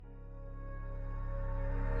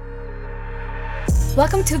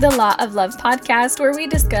Welcome to the Law of Love podcast, where we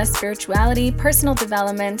discuss spirituality, personal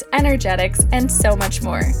development, energetics, and so much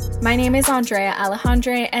more. My name is Andrea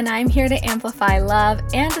Alejandre, and I'm here to amplify love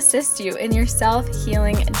and assist you in your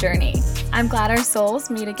self-healing journey. I'm glad our souls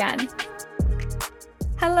meet again.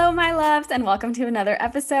 Hello, my loves, and welcome to another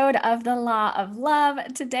episode of the Law of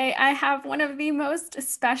Love. Today, I have one of the most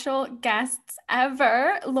special guests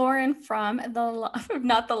ever, Lauren from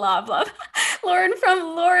not the Law of Love, Lauren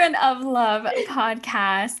from Lauren of Love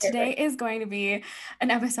podcast. Today is going to be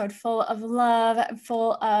an episode full of love,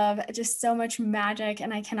 full of just so much magic,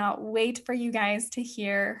 and I cannot wait for you guys to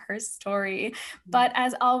hear her story. But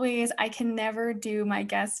as always, I can never do my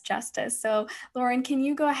guest justice. So, Lauren, can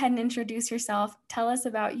you go ahead and introduce yourself? Tell us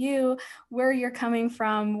about you, where you're coming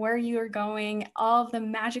from, where you are going, all of the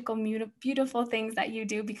magical, beautiful things that you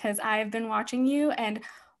do, because I've been watching you and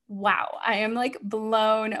wow, I am like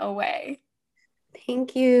blown away.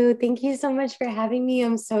 Thank you. Thank you so much for having me.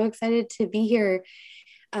 I'm so excited to be here.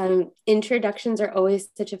 Introductions are always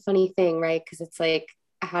such a funny thing, right? Because it's like,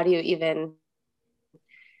 how do you even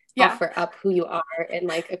offer up who you are in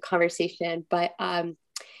like a conversation? But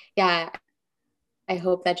yeah, I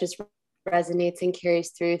hope that just resonates and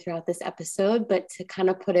carries throughout this episode. But to kind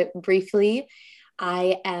of put it briefly,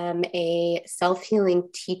 I am a self-healing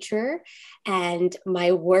teacher, and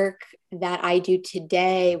my work that I do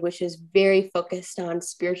today, which is very focused on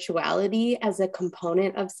spirituality as a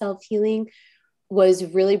component of self-healing, was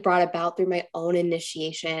really brought about through my own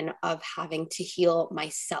initiation of having to heal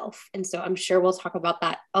myself. And so I'm sure we'll talk about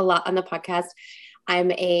that a lot on the podcast.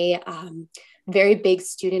 I'm a very big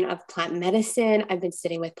student of plant medicine. I've been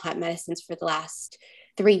sitting with plant medicines for the last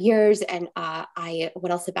 3 years. And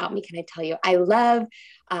what else about me can I tell you? I love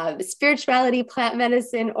spirituality, plant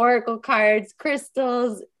medicine, oracle cards,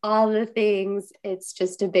 crystals, all the things. It's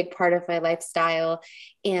just a big part of my lifestyle.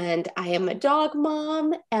 And I am a dog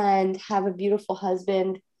mom and have a beautiful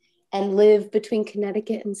husband and live between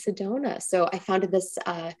Connecticut and Sedona. So I founded this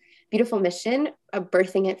beautiful mission of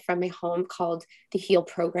birthing it from my home called the Heal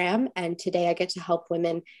Program. And today I get to help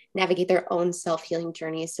women navigate their own self-healing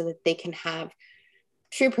journeys so that they can have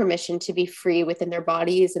true permission to be free within their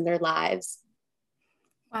bodies and their lives.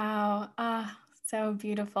 Wow. So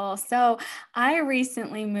beautiful. So I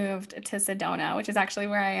recently moved to Sedona, which is actually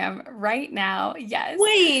where I am right now. Yes.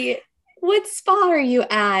 Wait, what spa are you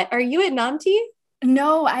at? Are you at Namti?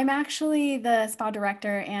 No, I'm actually the spa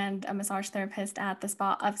director and a massage therapist at the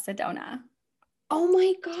Spa of Sedona. Oh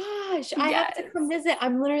my gosh, I have to come visit.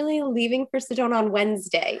 I'm literally leaving for Sedona on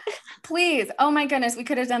Wednesday. Please. Oh my goodness, we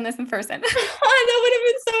could have done this in person. That would have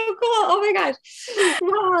been so cool. Oh my gosh.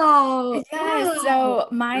 Wow. Yes. Wow. So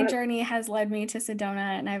my journey has led me to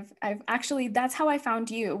Sedona, and I've actually, that's how I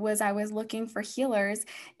found you. Was I was looking for healers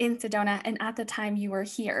in Sedona, and at the time you were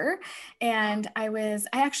here, and I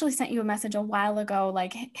actually sent you a message a while ago,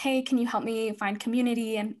 like, hey, can you help me find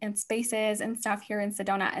community and spaces and stuff here in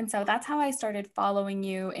Sedona? And so that's how I started following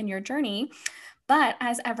you in your journey. But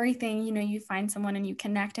as everything, you find someone and you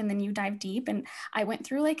connect and then you dive deep. And I went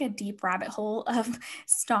through like a deep rabbit hole of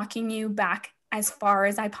stalking you back as far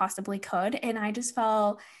as I possibly could. And I just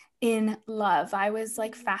fell in love. I was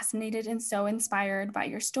like fascinated and so inspired by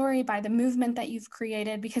your story, by the movement that you've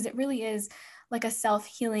created, because it really is like a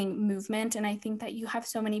self-healing movement. And I think that you have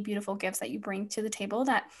so many beautiful gifts that you bring to the table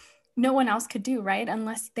that no one else could do, right?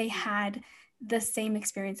 Unless they had the same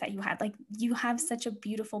experience that you had. Like, you have such a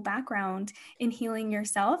beautiful background in healing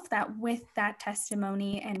yourself, that with that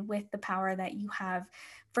testimony and with the power that you have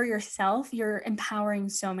for yourself, you're empowering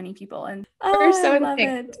so many people. And We're so I love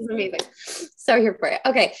it. This is amazing. So here for it.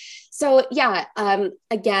 Okay. So yeah,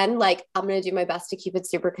 again, like I'm going to do my best to keep it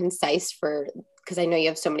super concise because I know you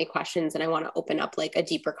have so many questions and I want to open up like a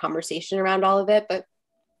deeper conversation around all of it. But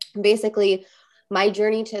basically, my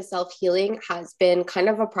journey to self-healing has been kind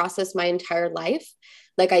of a process my entire life.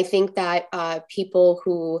 Like, I think that people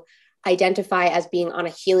who identify as being on a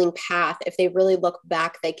healing path, if they really look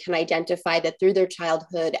back, they can identify that through their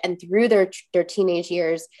childhood and through their teenage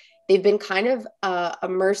years, they've been kind of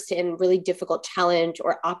immersed in really difficult challenge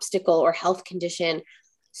or obstacle or health condition.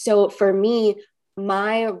 So for me,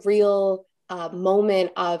 my real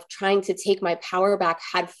moment of trying to take my power back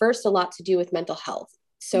had first a lot to do with mental health.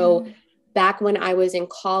 So back when I was in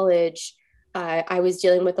college, I was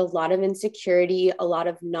dealing with a lot of insecurity, a lot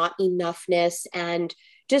of not enoughness, and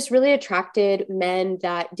just really attracted men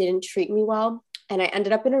that didn't treat me well. And I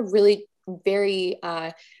ended up in a really very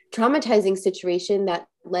traumatizing situation that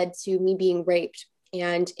led to me being raped.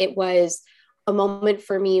 And it was a moment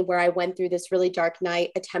for me where I went through this really dark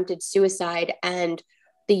night, attempted suicide, and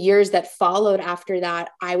the years that followed after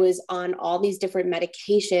that, I was on all these different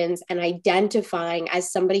medications and identifying as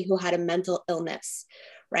somebody who had a mental illness,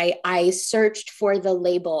 right? I searched for the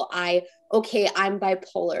label. Okay, I'm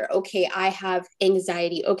bipolar. Okay, I have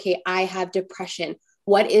anxiety. Okay, I have depression.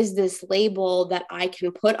 What is this label that I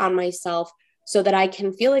can put on myself so that I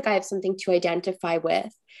can feel like I have something to identify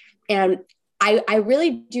with? And I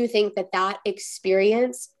really do think that that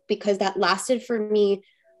experience, because that lasted for me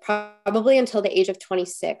probably until the age of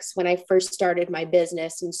 26, when I first started my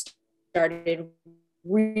business and started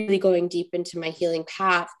really going deep into my healing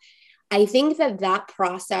path. I think that that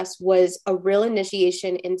process was a real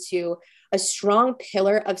initiation into a strong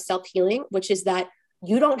pillar of self-healing, which is that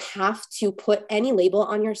you don't have to put any label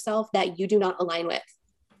on yourself that you do not align with.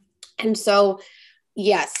 And so,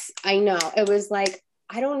 yes, I know it was like,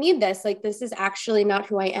 I don't need this. Like, this is actually not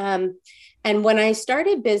who I am. And when I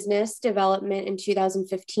started business development in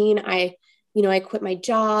 2015, I quit my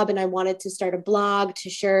job and I wanted to start a blog to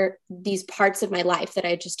share these parts of my life that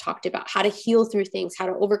I just talked about, how to heal through things, how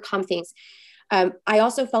to overcome things. I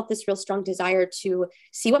also felt this real strong desire to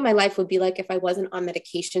see what my life would be like if I wasn't on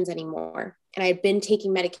medications anymore. And I had been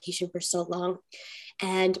taking medication for so long.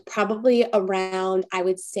 And probably around, I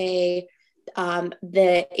would say,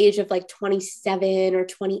 the age of like 27 or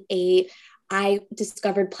 28, I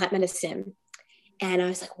discovered plant medicine. And I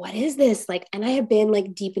was like, what is this? Like, and I had been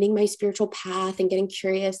like deepening my spiritual path and getting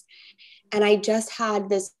curious. And I just had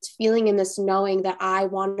this feeling and this knowing that I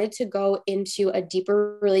wanted to go into a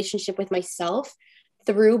deeper relationship with myself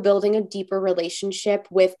through building a deeper relationship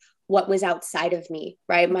with what was outside of me,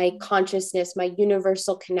 right? My consciousness, my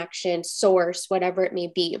universal connection, source, whatever it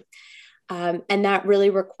may be. And that really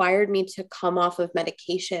required me to come off of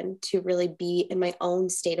medication to really be in my own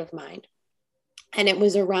state of mind. And it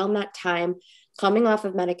was around that time, coming off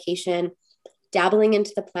of medication, dabbling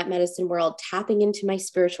into the plant medicine world, tapping into my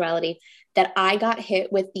spirituality, that I got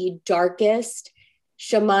hit with the darkest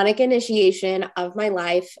shamanic initiation of my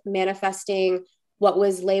life, manifesting what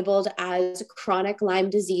was labeled as chronic Lyme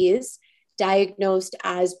disease, diagnosed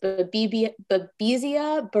as Babesia,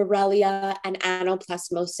 Borrelia, and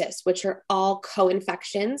Anaplasmosis, which are all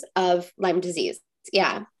co-infections of Lyme disease.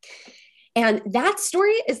 Yeah. And that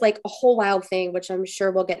story is like a whole wild thing, which I'm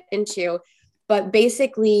sure we'll get into. But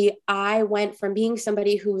basically, I went from being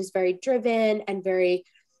somebody who was very driven and very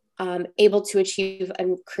able to achieve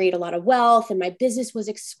and create a lot of wealth, and my business was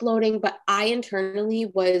exploding, but I internally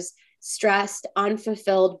was stressed,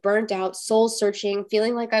 unfulfilled, burnt out, soul searching,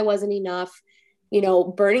 feeling like I wasn't enough,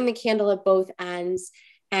 burning the candle at both ends.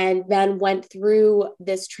 And then went through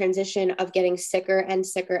this transition of getting sicker and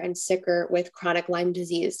sicker and sicker with chronic Lyme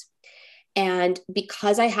disease. And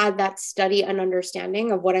because I had that study and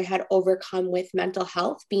understanding of what I had overcome with mental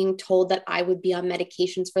health, being told that I would be on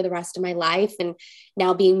medications for the rest of my life and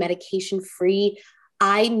now being medication free,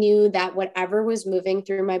 I knew that whatever was moving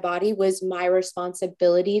through my body was my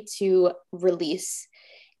responsibility to release.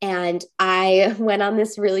 And I went on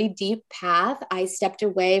this really deep path. I stepped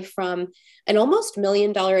away from an almost $1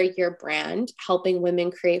 million a year brand, helping women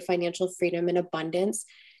create financial freedom and abundance,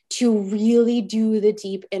 to really do the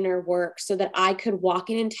deep inner work so that I could walk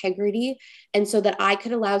in integrity and so that I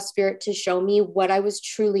could allow spirit to show me what I was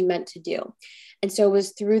truly meant to do. And so it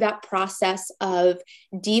was through that process of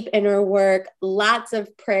deep inner work, lots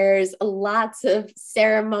of prayers, lots of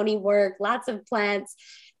ceremony work, lots of plants,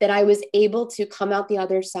 that I was able to come out the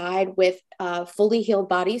other side with a fully healed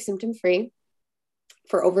body, symptom free,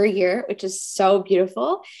 for over a year, which is so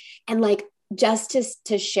beautiful. And like, just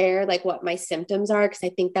to share like what my symptoms are, because I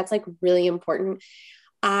think that's like really important.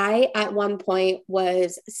 I, at one point,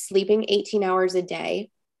 was sleeping 18 hours a day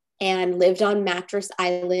and lived on Mattress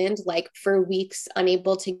Island, like for weeks,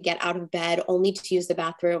 unable to get out of bed, only to use the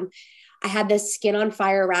bathroom. I had this skin on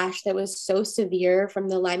fire rash that was so severe from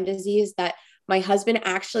the Lyme disease that my husband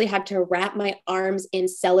actually had to wrap my arms in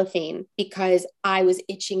cellophane because I was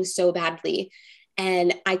itching so badly.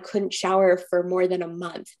 And I couldn't shower for more than a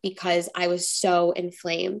month because I was so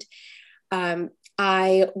inflamed.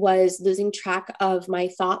 I was losing track of my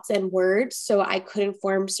thoughts and words, so I couldn't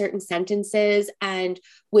form certain sentences and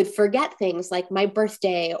would forget things like my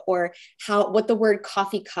birthday or what the word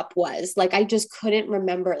coffee cup was. Like, I just couldn't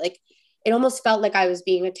remember. Like, it almost felt like I was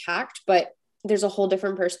being attacked, but there's a whole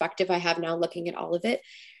different perspective I have now looking at all of it.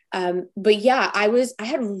 But yeah, I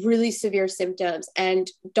had really severe symptoms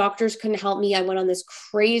and doctors couldn't help me. I went on this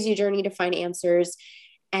crazy journey to find answers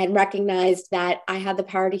and recognized that I had the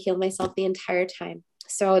power to heal myself the entire time.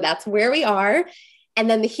 So that's where we are. And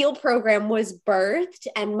then the HEAL program was birthed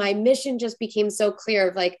and my mission just became so clear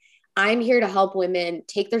of like, I'm here to help women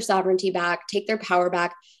take their sovereignty back, take their power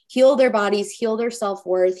back, heal their bodies, heal their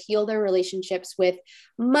self-worth, heal their relationships with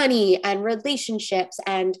money and relationships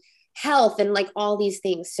and health and like all these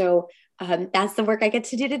things. So that's the work I get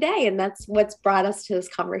to do today. And that's what's brought us to this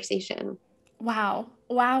conversation. Wow.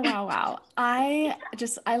 Wow, wow, wow. I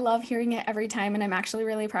love hearing it every time. And I'm actually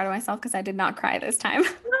really proud of myself because I did not cry this time.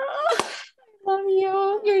 Oh, I love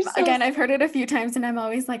you. You're so Again, I've heard it a few times and I'm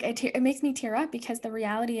always like, it makes me tear up because the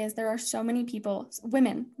reality is there are so many people,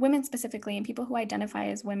 women specifically, and people who identify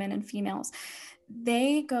as women and females,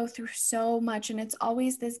 they go through so much and it's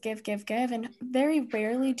always this give, give, give. And very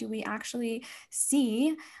rarely do we actually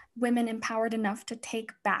see women empowered enough to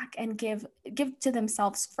take back and give to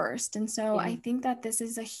themselves first. And so yeah. I think that this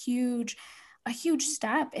is a huge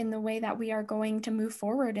step in the way that we are going to move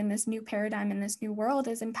forward in this new paradigm, in this new world,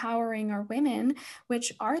 is empowering our women,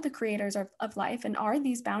 which are the creators of life and are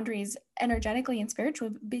these boundaries energetically and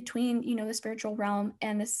spiritually between, you know, the spiritual realm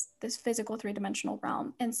and this physical three-dimensional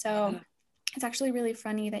realm. And so it's actually really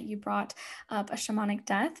funny that you brought up a shamanic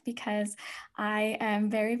death because I am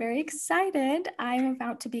very, very excited. I'm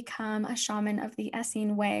about to become a shaman of the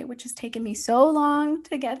Essene way, which has taken me so long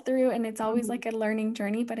to get through. And it's always like a learning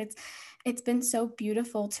journey, but it's been so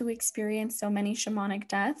beautiful to experience so many shamanic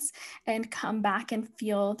deaths and come back and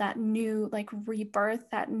feel that new like rebirth,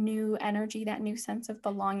 that new energy, that new sense of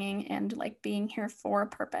belonging and like being here for a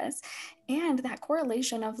purpose. And that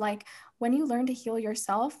correlation of like, when you learn to heal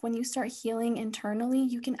yourself, when you start healing internally,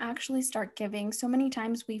 you can actually start giving. So many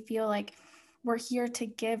times we feel like we're here to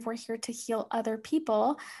give, we're here to heal other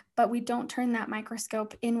people, but we don't turn that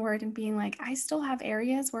microscope inward and being like, I still have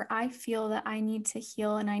areas where I feel that I need to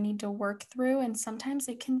heal and I need to work through. And sometimes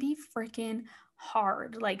it can be freaking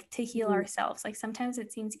hard, like to heal ourselves. Like sometimes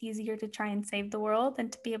it seems easier to try and save the world than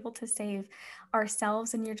to be able to save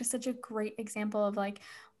ourselves. And you're just such a great example of like,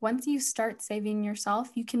 once you start saving yourself,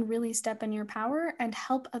 you can really step in your power and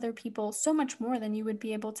help other people so much more than you would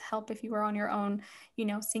be able to help if you were on your own, you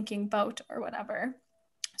know, sinking boat or whatever.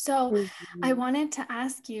 So I wanted to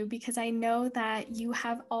ask you, because I know that you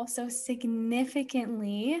have also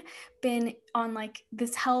significantly been on like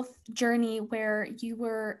this health journey where you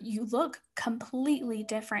look completely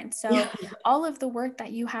different. So all of the work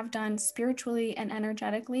that you have done spiritually and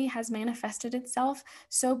energetically has manifested itself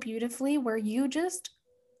so beautifully where you just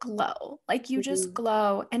glow, like you just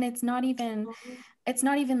glow. And it's not even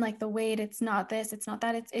like the weight, it's not this, it's not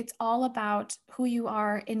that, it's all about who you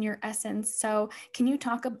are in your essence. So can you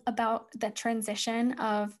talk about the transition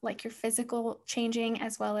of like your physical changing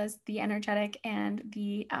as well as the energetic and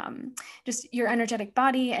the just your energetic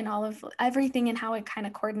body and all of everything and how it kind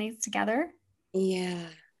of coordinates together? Yeah.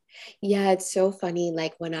 Yeah, it's so funny.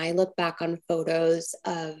 Like when I look back on photos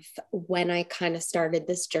of when I kind of started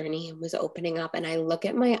this journey and was opening up, and I look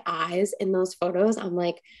at my eyes in those photos, I'm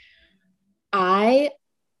I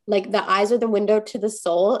like the eyes are the window to the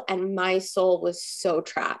soul, and my soul was so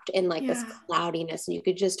trapped in like this Yeah. cloudiness, and you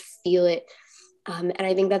could just feel it. And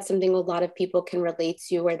I think that's something a lot of people can relate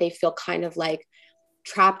to, where they feel kind of like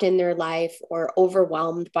trapped in their life or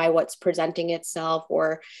overwhelmed by what's presenting itself,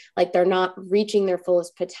 or like they're not reaching their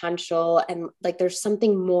fullest potential, and like there's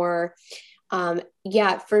something more.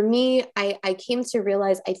 Yeah, for me, I came to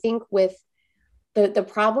realize, I think with the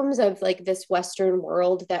problems of like this Western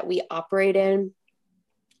world that we operate in,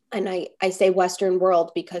 and I say Western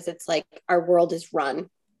world because it's like our world is run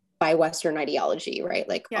by Western ideology, right?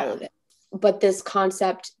 Like all Yeah. of it. But this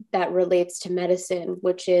concept that relates to medicine,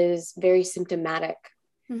 which is very symptomatic,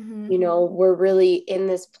 Mm-hmm. you know, we're really in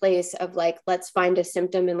this place of like, let's find a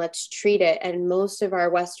symptom and let's treat it. And most of our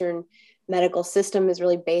Western medical system is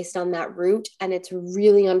really based on that route. And it's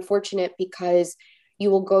really unfortunate because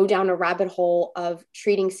you will go down a rabbit hole of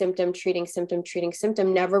treating symptom, treating symptom, treating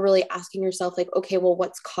symptom, never really asking yourself, like, okay, well,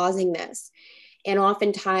 what's causing this? And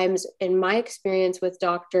oftentimes, in my experience with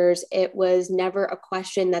doctors, it was never a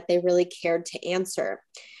question that they really cared to answer.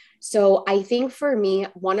 So I think for me,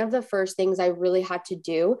 one of the first things I really had to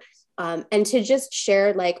do, and to just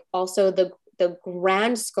share, like also the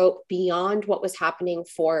grand scope beyond what was happening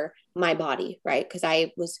for my body, right? Because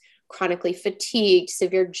I was chronically fatigued,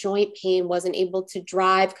 severe joint pain, wasn't able to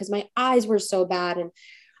drive because my eyes were so bad, and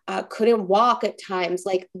couldn't walk at times.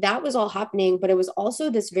 Like that was all happening, but it was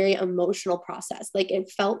also this very emotional process. Like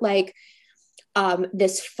it felt like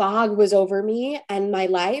this fog was over me and my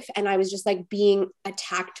life, and I was just like being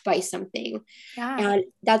attacked by something. Yeah. And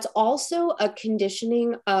that's also a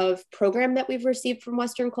conditioning of program that we've received from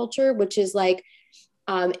Western culture, which is like,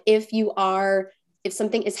 if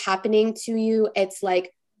something is happening to you, it's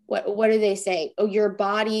like what do they say? Oh, your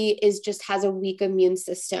body is just has a weak immune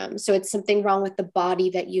system. So it's something wrong with the body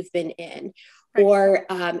that you've been in. Right. Or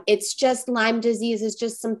it's just Lyme disease is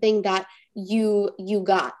just something that you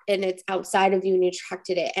got and it's outside of you and you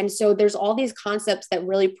attracted it. And so there's all these concepts that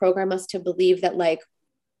really program us to believe that like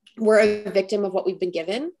we're a victim of what we've been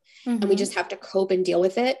given and we just have to cope and deal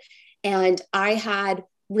with it. And I had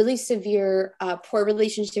really severe poor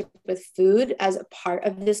relationship with food as a part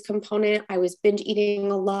of this component. I was binge eating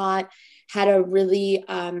a lot, had a really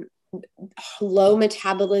low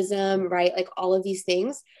metabolism, right? Like all of these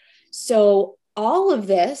things. So all of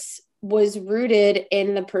this was rooted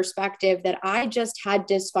in the perspective that I just had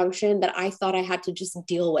dysfunction that I thought I had to just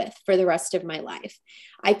deal with for the rest of my life.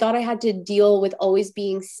 I thought I had to deal with always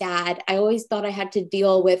being sad. I always thought I had to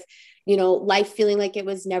deal with, you know, life feeling like it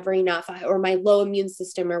was never enough, or my low immune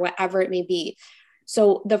system or whatever it may be.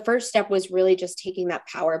 So the first step was really just taking that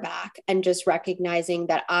power back and just recognizing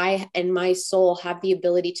that I and my soul have the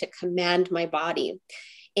ability to command my body.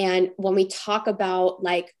 And when we talk about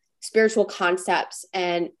like spiritual concepts,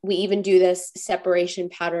 and we even do this separation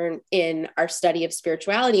pattern in our study of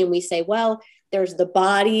spirituality, and we say, well, there's the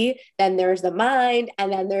body, then there's the mind,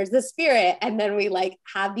 and then there's the spirit. And then we like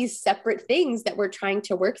have these separate things that we're trying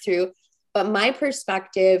to work through. But my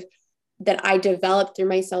perspective that I developed through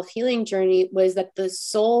my self-healing journey was that the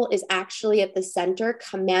soul is actually at the center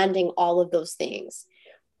commanding all of those things,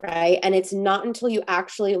 right? And it's not until you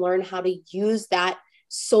actually learn how to use that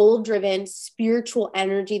soul-driven spiritual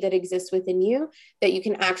energy that exists within you that you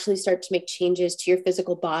can actually start to make changes to your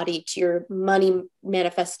physical body, to your money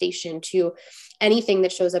manifestation, to anything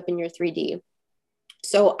that shows up in your 3D.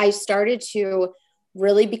 So I started to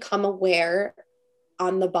really become aware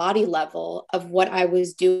on the body level of what I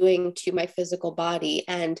was doing to my physical body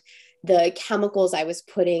and the chemicals I was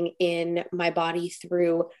putting in my body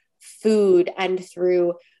through food and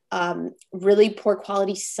through really poor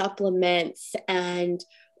quality supplements and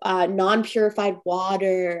non-purified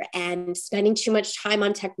water and spending too much time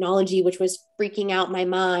on technology, which was freaking out my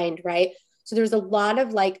mind, right? So there's a lot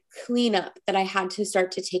of like cleanup that I had to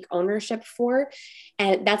start to take ownership for.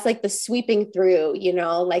 And that's like the sweeping through, you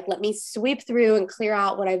know, like let me sweep through and clear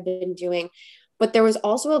out what I've been doing. But there was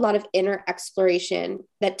also a lot of inner exploration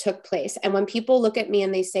that took place. And when people look at me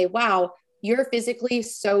and they say, wow, you're physically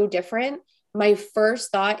so different, my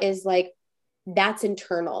first thought is like, that's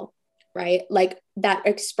internal, right? Like that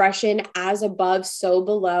expression, as above, so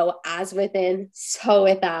below, as within, so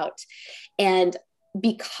without. And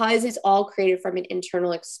because it's all created from an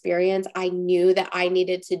internal experience, I knew that I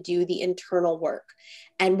needed to do the internal work.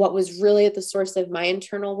 And what was really at the source of my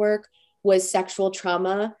internal work was sexual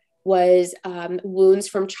trauma, was wounds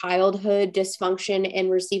from childhood, dysfunction in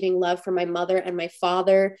receiving love from my mother and my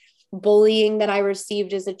father, bullying that I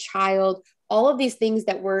received as a child, all of these things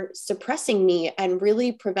that were suppressing me and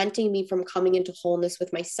really preventing me from coming into wholeness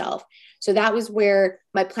with myself. So that was where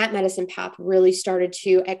my plant medicine path really started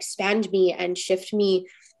to expand me and shift me,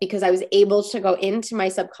 because I was able to go into my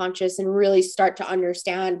subconscious and really start to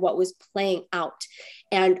understand what was playing out.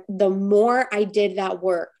 And the more I did that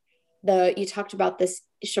work, you talked about this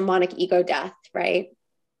shamanic ego death, right?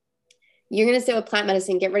 You're going to sit with plant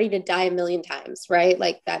medicine, get ready to die a million times, right?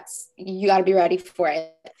 Like you got to be ready for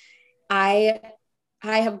it. I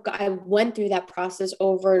went through that process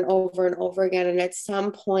over and over and over again. And at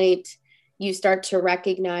some point you start to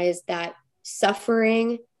recognize that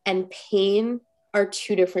suffering and pain are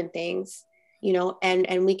two different things, you know,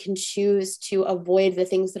 and we can choose to avoid the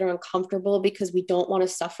things that are uncomfortable because we don't want to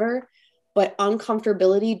suffer. But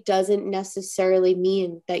uncomfortability doesn't necessarily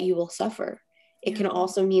mean that you will suffer. It can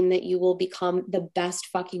also mean that you will become the best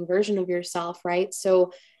fucking version of yourself, right?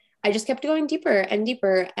 So I just kept going deeper and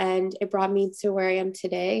deeper, and it brought me to where I am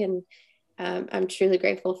today. And I'm truly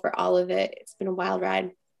grateful for all of it. It's been a wild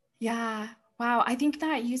ride. Yeah. Wow. I think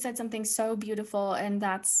that you said something so beautiful, and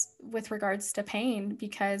that's with regards to pain,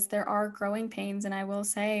 because there are growing pains. And I will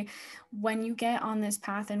say, when you get on this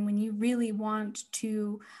path and when you really want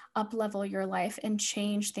to up level your life and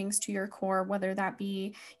change things to your core, whether that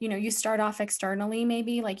be, you know, you start off externally,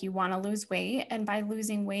 maybe like you want to lose weight. And by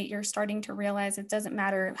losing weight, you're starting to realize it doesn't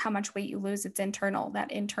matter how much weight you lose, it's internal.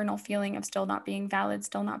 That internal feeling of still not being valid,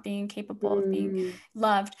 still not being capable of being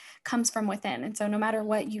loved comes from within. And so no matter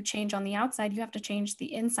what you change on the outside, you have to change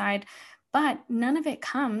the inside. But none of it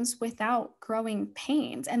comes without growing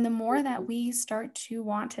pains. And the more that we start to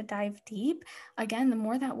want to dive deep, again, the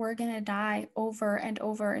more that we're going to die over and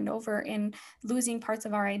over and over in losing parts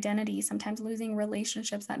of our identity, sometimes losing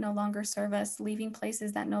relationships that no longer serve us, leaving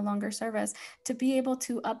places that no longer serve us, to be able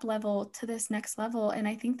to up level to this next level. And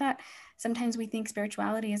I think that sometimes we think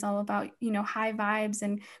spirituality is all about, high vibes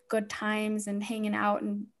and good times and hanging out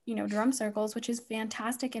and, drum circles, which is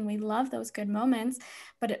fantastic. And we love those good moments,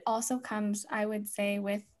 but it also comes, I would say,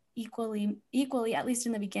 with equally, at least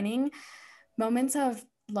in the beginning, moments of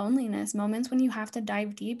loneliness, moments when you have to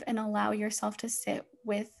dive deep and allow yourself to sit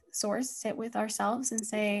with source, sit with ourselves and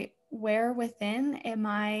say, where within am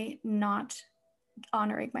I not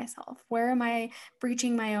honoring myself? Where am I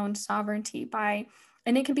breaching my own sovereignty by,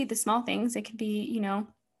 and it could be the small things. It could be,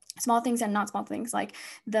 small things and not small things, like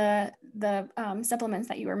the supplements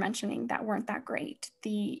that you were mentioning that weren't that great,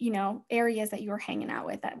 the areas that you were hanging out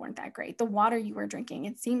with that weren't that great, the water you were drinking.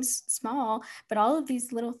 It seems small, but all of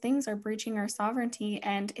these little things are breaching our sovereignty,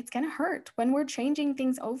 and it's going to hurt when we're changing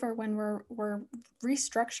things over, when we're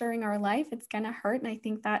restructuring our life. It's going to hurt. And I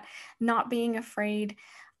think that not being afraid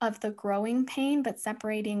of the growing pain, but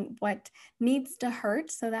separating what needs to hurt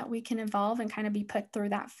so that we can evolve and kind of be put through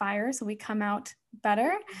that fire so we come out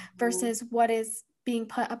better, versus what is being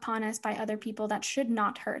put upon us by other people that should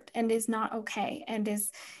not hurt and is not okay, and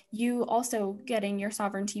is you also getting your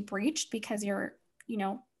sovereignty breached because you're,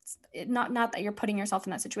 not that you're putting yourself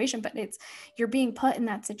in that situation, but it's you're being put in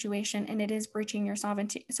that situation, and it is breaching your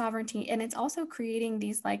sovereignty. And it's also creating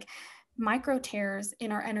these like micro tears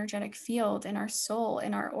in our energetic field, in our soul,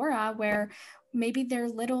 in our aura, where maybe they're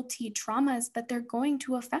little t traumas, but they're going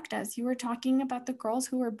to affect us. You were talking about the girls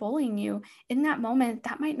who were bullying you. In that moment,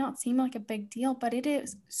 that might not seem like a big deal, but it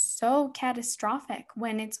is so catastrophic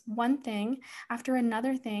when it's one thing after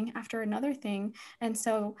another thing after another thing. And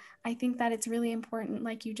so I think that it's really important,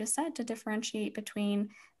 like you just said, to differentiate between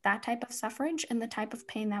that type of suffrage and the type of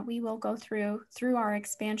pain that we will go through our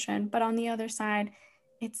expansion. But on the other side,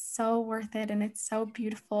 it's so worth it, and it's so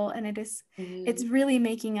beautiful, and it's really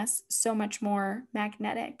making us so much more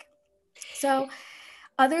magnetic. So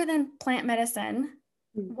other than plant medicine,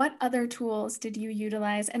 what other tools did you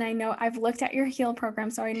utilize? And I know I've looked at your heal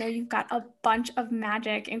program, so I know you've got a bunch of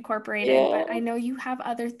magic incorporated, but I know you have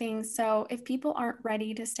other things. So if people aren't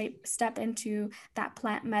ready to step into that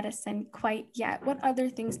plant medicine quite yet, what other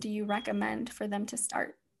things do you recommend for them to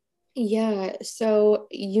start? Yeah, so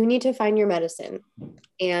you need to find your medicine.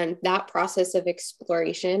 And that process of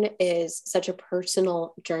exploration is such a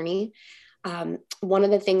personal journey. One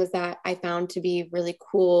of the things that I found to be really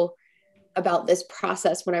cool about this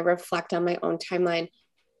process when I reflect on my own timeline,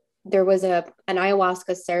 there was an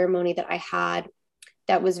ayahuasca ceremony that I had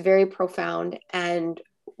that was very profound. And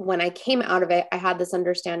when I came out of it, I had this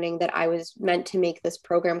understanding that I was meant to make this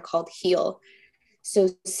program called Heal. So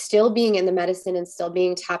still being in the medicine and still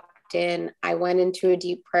being tapped in, I went into a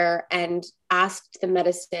deep prayer and asked the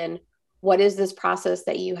medicine, what is this process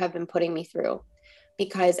that you have been putting me through?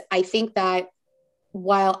 Because I think that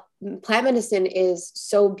while plant medicine is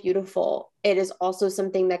so beautiful, it is also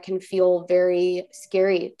something that can feel very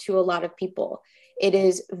scary to a lot of people. It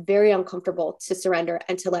is very uncomfortable to surrender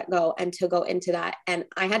and to let go and to go into that. And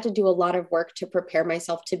I had to do a lot of work to prepare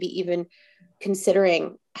myself to be even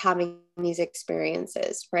considering having these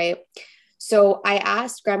experiences, right? So I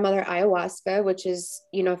asked Grandmother Ayahuasca, which is,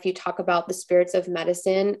 if you talk about the spirits of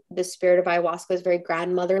medicine, the spirit of ayahuasca is very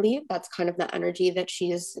grandmotherly. That's kind of the energy that she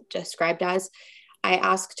is described as. I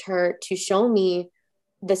asked her to show me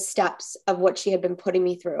the steps of what she had been putting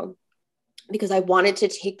me through, because I wanted to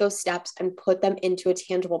take those steps and put them into a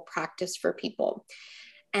tangible practice for people.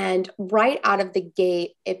 And right out of the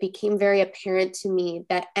gate, it became very apparent to me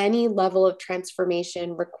that any level of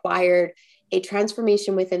transformation required a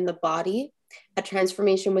transformation within the body, a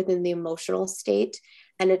transformation within the emotional state,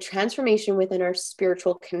 and a transformation within our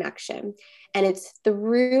spiritual connection. And it's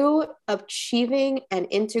through achieving and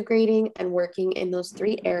integrating and working in those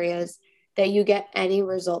three areas that you get any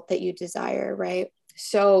result that you desire, right?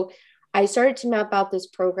 So I started to map out this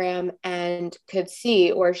program and could see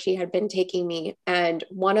where she had been taking me. And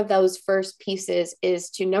one of those first pieces is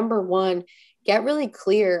to, number one, get really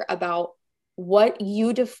clear about what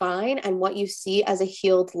you define and what you see as a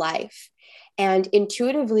healed life. And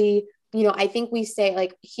intuitively, I think we say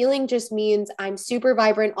like healing just means I'm super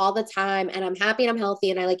vibrant all the time and I'm happy and I'm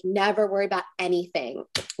healthy and I like never worry about anything.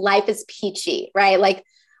 Life is peachy, right? Like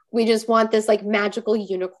we just want this like magical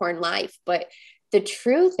unicorn life. But the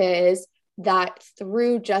truth is that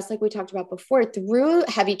through, just like we talked about before, through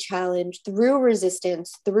heavy challenge, through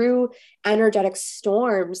resistance, through energetic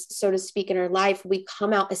storms, so to speak, in our life, we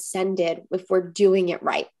come out ascended if we're doing it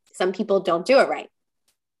right. Some people don't do it right.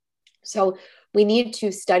 So we need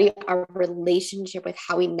to study our relationship with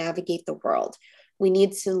how we navigate the world. We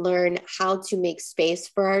need to learn how to make space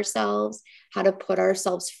for ourselves, how to put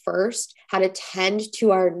ourselves first, how to tend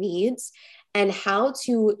to our needs, and how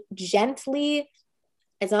to gently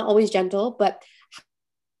It's not always gentle, but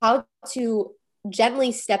how to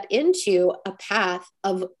gently step into a path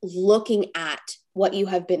of looking at what you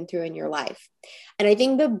have been through in your life. And I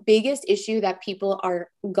think the biggest issue that people are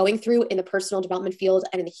going through in the personal development field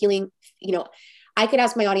and in the healing, I could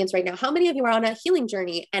ask my audience right now, how many of you are on a healing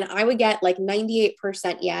journey? And I would get like 98%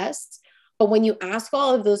 yes. But when you ask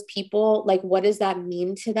all of those people, like, what does that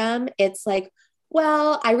mean to them? It's like,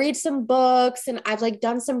 well, I read some books and I've like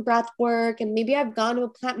done some breath work and maybe I've gone to a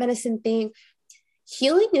plant medicine thing.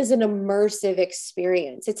 Healing is an immersive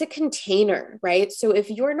experience. It's a container, right? So if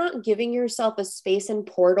you're not giving yourself a space and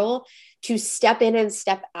portal to step in and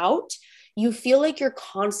step out, you feel like you're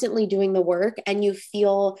constantly doing the work and you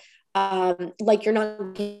feel like you're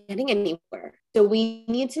not getting anywhere. So we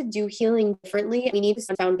need to do healing differently. We need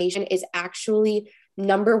the foundation is actually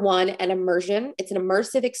number one, an immersion. It's an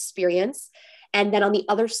immersive experience. And then on the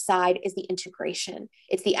other side is the integration.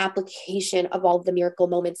 It's the application of all the miracle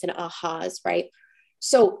moments and ahas, right?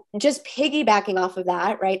 So just piggybacking off of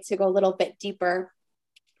that, right, to go a little bit deeper,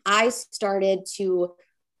 I started to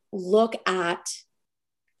look at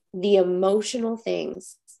the emotional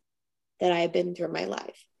things that I have been through in my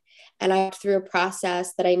life. And I through a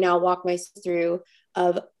process that I now walk myself through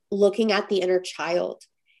of looking at the inner child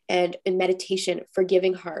and in meditation,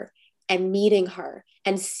 forgiving her and meeting her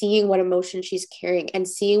and seeing what emotion she's carrying and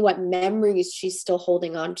seeing what memories she's still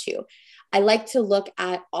holding on to. I like to look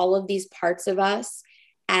at all of these parts of us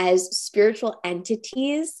as spiritual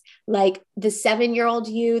entities, like the 7-year-old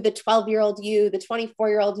you, the 12-year-old you, the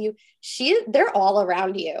 24-year-old you, they're all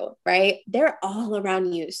around you, right? They're all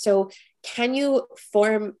around you. So can you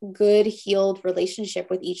form good, healed relationship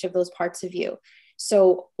with each of those parts of you?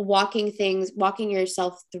 So walking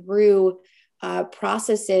yourself through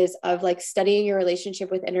processes of like studying your relationship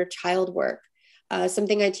with inner child work.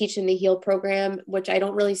 Something I teach in the HEAL program, which I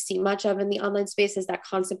don't really see much of in the online space, is that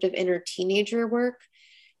concept of inner teenager work.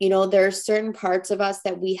 There are certain parts of us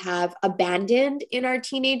that we have abandoned in our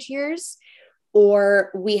teenage years,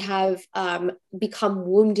 or we have become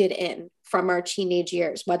wounded in from our teenage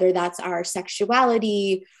years, whether that's our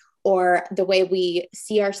sexuality or the way we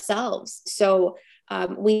see ourselves. So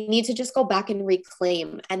we need to just go back and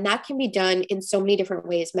reclaim. And that can be done in so many different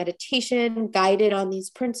ways: meditation, guided on these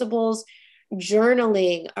principles,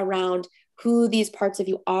 journaling around who these parts of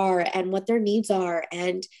you are and what their needs are,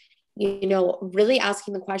 and really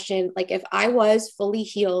asking the question, like, if I was fully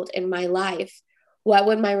healed in my life, what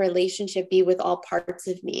would my relationship be with all parts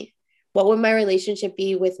of me? What would my relationship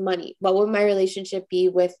be with money? What would my relationship be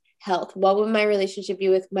with health? What would my relationship be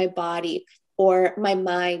with my body or my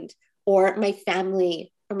mind or my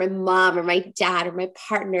family or my mom or my dad or my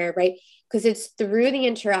partner, right? Because it's through the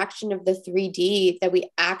interaction of the 3D that we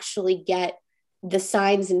actually get the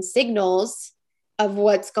signs and signals of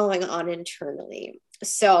what's going on internally.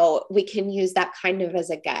 So we can use that kind of as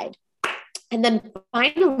a guide. And then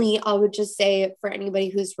finally, I would just say for anybody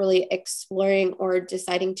who's really exploring or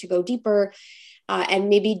deciding to go deeper and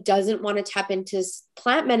maybe doesn't want to tap into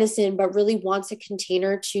plant medicine, but really wants a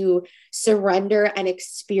container to surrender and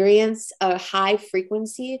experience a high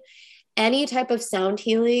frequency, any type of sound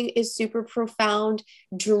healing is super profound.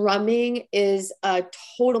 Drumming is a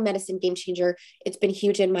total medicine game changer. It's been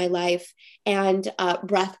huge in my life. And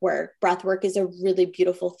breath work. Breath work is a really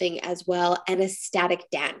beautiful thing as well. And ecstatic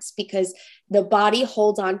dance, because the body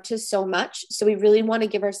holds on to so much. So we really want to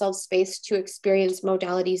give ourselves space to experience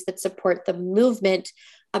modalities that support the movement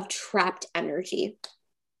of trapped energy.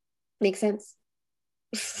 Make sense?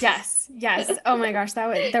 Yes. Oh my gosh,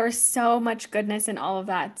 there was so much goodness in all of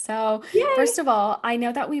that. So, Yay. first of all, I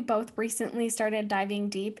know that we both recently started diving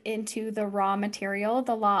deep into the raw material,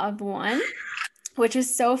 the Law of One, which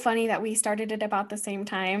is so funny that we started it about the same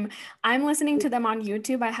time. I'm listening to them on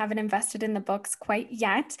YouTube. I haven't invested in the books quite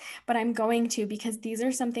yet, but I'm going to, because these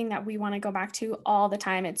are something that we want to go back to all the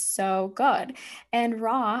time. It's so good. And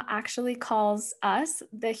Ra actually calls us,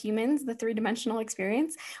 the humans, the three-dimensional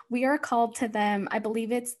experience, we are called to them, I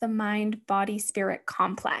believe it's the mind, body, spirit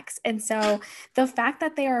complex. And so the fact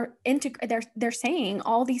that they're saying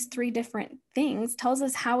all these three different things tells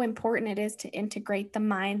us how important it is to integrate the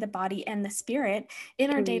mind, the body, and the spirit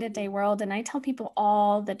in our day-to-day world. And I tell people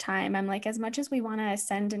all the time, I'm like, as much as we want to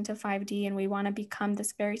ascend into 5D and we want to become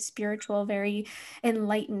this very spiritual, very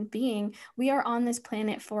enlightened being, we are on this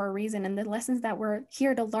planet for a reason. And the lessons that we're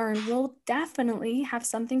here to learn will definitely have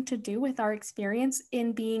something to do with our experience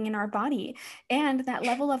in being in our body and that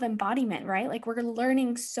level of embodiment, right? Like, we're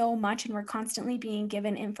learning so much and we're constantly being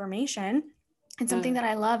given information. And something that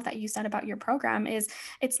I love that you said about your program is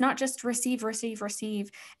it's not just receive, receive,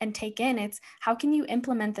 receive and take in. It's how can you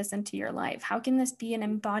implement this into your life? How can this be an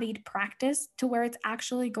embodied practice to where it's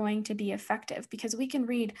actually going to be effective? Because we can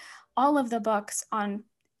read all of the books on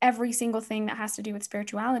every single thing that has to do with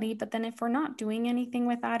spirituality. But then if we're not doing anything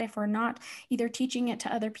with that, if we're not either teaching it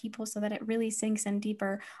to other people so that it really sinks in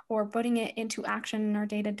deeper or putting it into action in our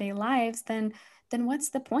day-to-day lives, then what's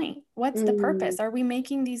the point? What's the purpose? Are we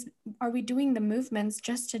doing the movements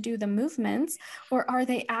just to do the movements, or are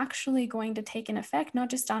they actually going to take an effect, not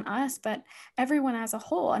just on us, but everyone as a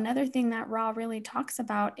whole? Another thing that Ra really talks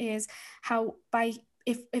about is how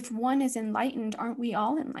if one is enlightened, aren't we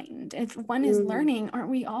all enlightened? If one is learning, aren't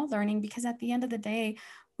we all learning? Because at the end of the day,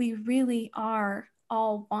 we really are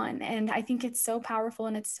all one. And I think it's so powerful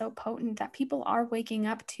and it's so potent that people are waking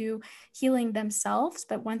up to healing themselves.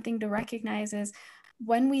 But one thing to recognize is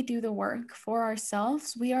when we do the work for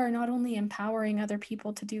ourselves, we are not only empowering other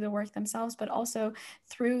people to do the work themselves, but also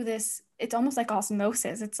through this, it's almost like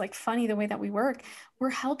osmosis. It's like funny the way that we work. We're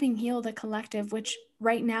helping heal the collective, which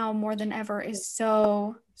right now more than ever is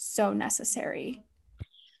so, so necessary.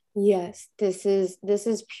 Yes, this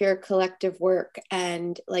is pure collective work.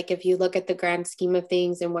 And like if you look at the grand scheme of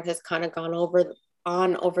things and what has kind of gone over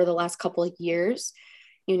the last couple of years,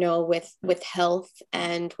 with health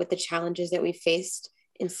and with the challenges that we faced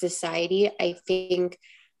in society, I think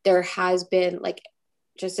there has been, like,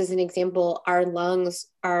 just as an example, our lungs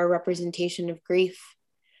are a representation of grief,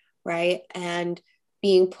 right? And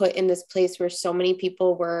being put in this place where so many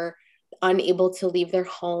people were unable to leave their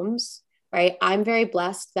homes, right? I'm very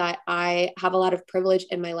blessed that I have a lot of privilege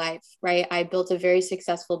in my life, right? I built a very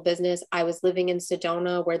successful business. I was living in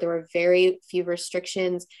Sedona where there were very few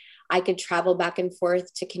restrictions. I could travel back and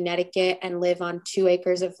forth to Connecticut and live on 2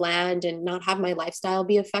 acres of land and not have my lifestyle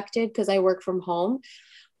be affected because I work from home.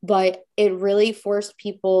 But it really forced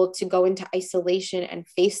people to go into isolation and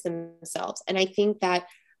face themselves. And I think that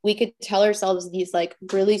we could tell ourselves these like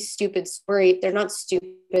really stupid stories. They're not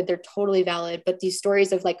stupid, they're totally valid, but these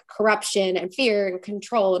stories of like corruption and fear and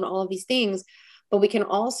control and all of these things. But we can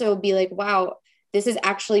also be like, wow, this is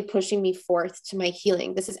actually pushing me forth to my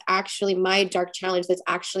healing. This is actually my dark challenge that's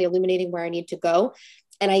actually illuminating where I need to go.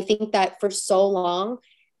 And I think that for so long,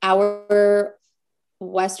 our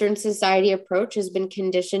Western society approach has been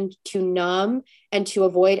conditioned to numb and to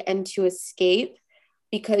avoid and to escape.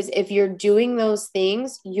 Because if you're doing those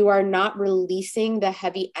things, you are not releasing the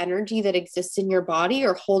heavy energy that exists in your body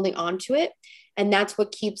or holding on to it. And that's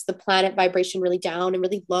what keeps the planet vibration really down and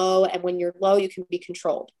really low. And when you're low, you can be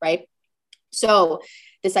controlled, right? So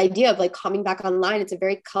this idea of like coming back online, it's a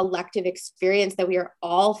very collective experience that we are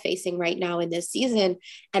all facing right now in this season.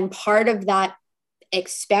 And part of that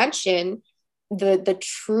expansion, the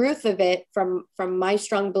truth of it from my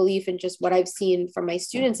strong belief and just what I've seen from my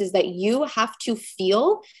students is that you have to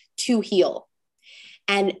feel to heal.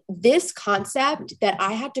 And this concept that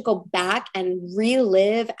I had to go back and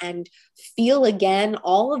relive and feel again,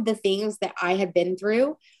 all of the things that I had been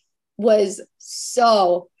through was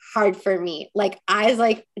so hard for me. Like, I was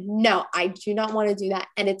like, no, I do not want to do that.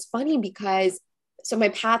 And it's funny because so my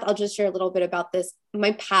path, I'll just share a little bit about this.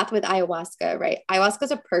 My path with ayahuasca, right? Ayahuasca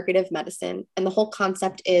is a purgative medicine. And the whole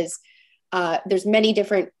concept is there's many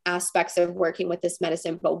different aspects of working with this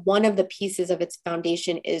medicine, but one of the pieces of its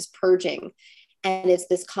foundation is purging. And it's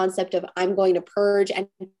this concept of I'm going to purge and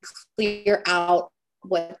clear out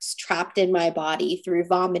what's trapped in my body through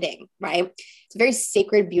vomiting, right? It's a very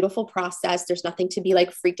sacred, beautiful process. There's nothing to be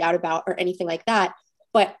like freaked out about or anything like that.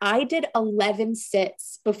 But I did 11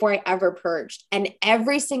 sits before I ever purged. And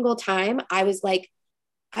every single time I was like,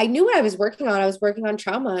 I knew what I was working on. I was working on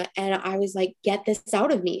trauma. And I was like, get this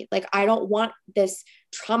out of me. Like, I don't want this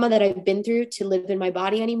trauma that I've been through to live in my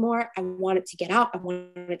body anymore. I want it to get out. I want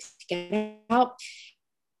it to get out.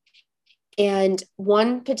 And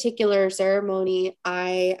one particular ceremony,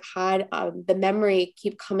 I had the memory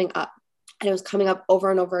keep coming up. And it was coming up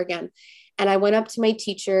over and over again. And I went up to my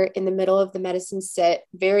teacher in the middle of the medicine sit,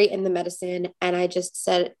 very in the medicine. And I just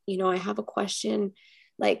said, I have a question.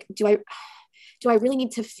 Like, do I really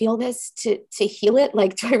need to feel this to heal it?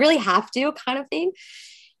 Like, do I really have to, kind of thing?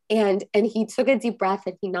 And he took a deep breath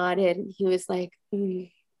and he nodded and he was like,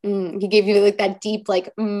 he gave you like that deep,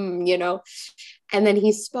 like, and then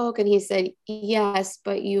he spoke and he said, yes,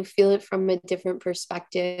 but you feel it from a different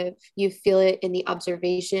perspective. You feel it in the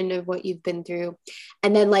observation of what you've been through.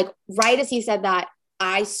 And then like, right as he said that,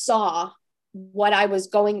 I saw what I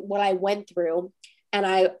went through, and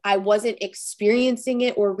I wasn't experiencing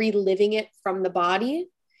it or reliving it from the body.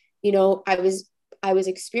 I was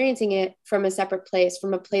experiencing it from a separate place,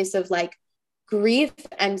 from a place of like grief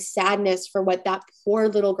and sadness for what that poor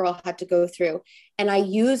little girl had to go through. And I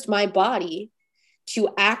used my body to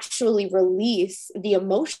actually release the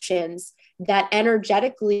emotions that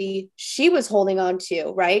energetically she was holding on to,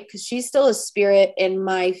 right? Because she's still a spirit in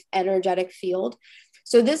my energetic field.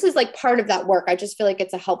 So this is like part of that work. I just feel like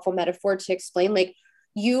it's a helpful metaphor to explain, like,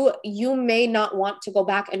 you may not want to go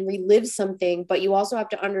back and relive something, but you also have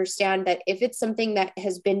to understand that if it's something that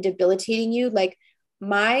has been debilitating you, like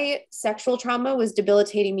my sexual trauma was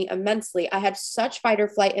debilitating me immensely. I had such fight or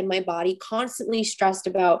flight in my body, constantly stressed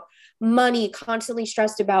about money, constantly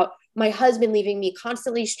stressed about my husband leaving me,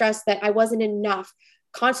 constantly stressed that I wasn't enough,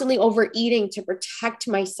 constantly overeating to protect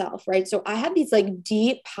myself, right? So I had these like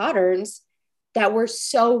deep patterns that were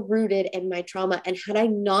so rooted in my trauma. And had I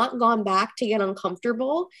not gone back to get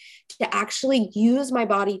uncomfortable, to actually use my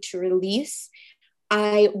body to release,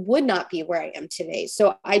 I would not be where I am today.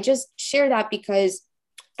 So I just share that because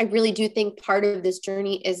I really do think part of this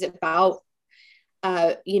journey is about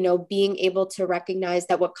being able to recognize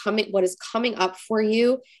that what is coming up for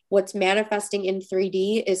you, what's manifesting in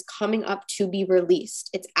 3D is coming up to be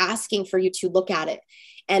released. It's asking for you to look at it.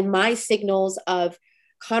 And my signals of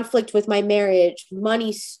conflict with my marriage,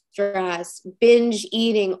 money stress, binge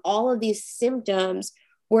eating, all of these symptoms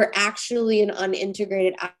were actually an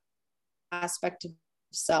unintegrated aspect of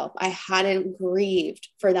self. I hadn't grieved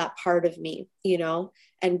for that part of me,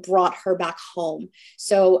 and brought her back home.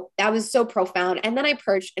 So that was so profound. And then I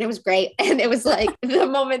purged and it was great. And it was like the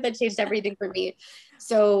moment that changed everything for me.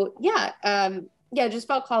 So just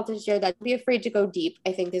felt called to share that. Be afraid to go deep,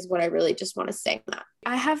 I think, is what I really just want to say.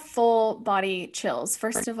 I have full body chills.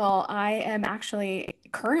 First of all, I am actually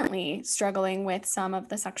currently struggling with some of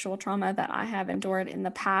the sexual trauma that I have endured in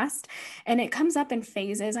the past, and it comes up in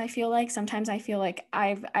phases. I feel like sometimes I feel like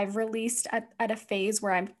I've released at a phase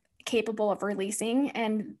where I'm capable of releasing,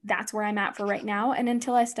 and that's where I'm at for right now. And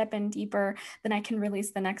until I step in deeper, then I can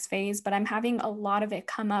release the next phase. But I'm having a lot of it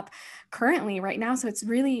come up currently right now. So it's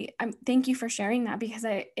really, thank you for sharing that, because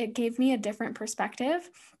it gave me a different perspective.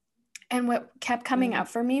 And what kept coming up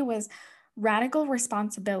for me was radical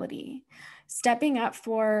responsibility, stepping up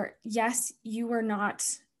for, yes, you are not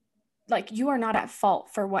at fault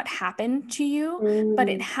for what happened to you, but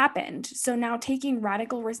it happened. So now taking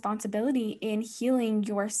radical responsibility in healing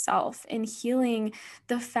yourself, in healing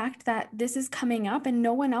the fact that this is coming up and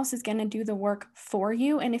no one else is going to do the work for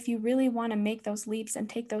you. And if you really want to make those leaps and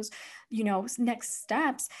take those, next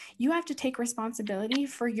steps, you have to take responsibility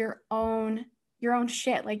for your own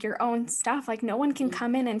shit, like your own stuff. Like no one can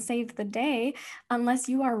come in and save the day unless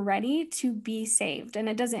you are ready to be saved.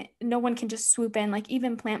 And no one can just swoop in, like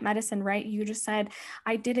even plant medicine, right? You just said,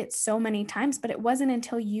 I did it so many times, but it wasn't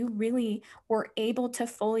until you really were able to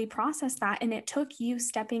fully process that. And it took you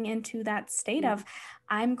stepping into that state of,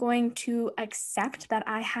 I'm going to accept that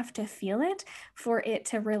I have to feel it for it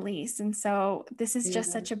to release. And so this is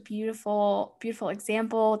just such a beautiful, beautiful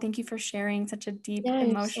example. Thank you for sharing such a deep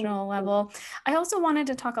emotional level. I also wanted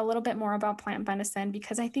to talk a little bit more about plant medicine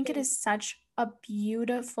because I think it is such a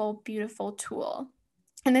beautiful, beautiful tool.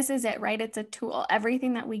 And this is it, right? It's a tool.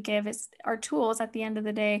 Everything that we give is our tools. At the end of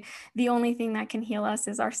the day, the only thing that can heal us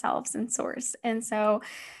is ourselves and source. And so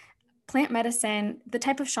plant medicine, the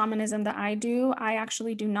type of shamanism that I do, I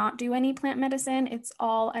actually do not do any plant medicine. It's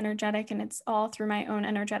all energetic and it's all through my own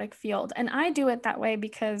energetic field. And I do it that way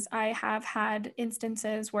because I have had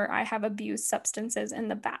instances where I have abused substances in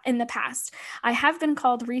the past. I have been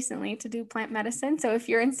called recently to do plant medicine. So if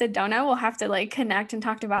you're in Sedona, we'll have to connect and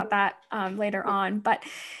talk about that later on. But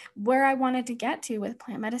where I wanted to get to with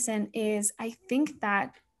plant medicine is I think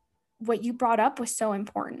that what you brought up was so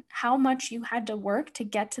important, how much you had to work to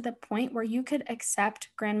get to the point where you could accept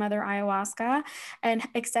grandmother ayahuasca and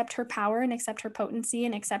accept her power and accept her potency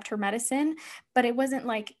and accept her medicine. But it wasn't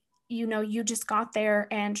like, you just got there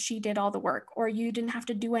and she did all the work, or you didn't have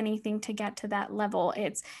to do anything to get to that level.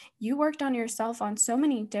 It's you worked on yourself on so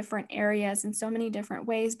many different areas in so many different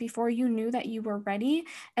ways before you knew that you were ready,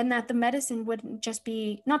 and that the medicine wouldn't just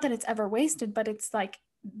be, not that it's ever wasted, but it's like,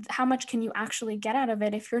 how much can you actually get out of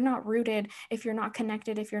it if you're not rooted, if you're not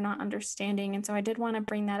connected, if you're not understanding? And so I did want to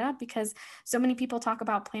bring that up because so many people talk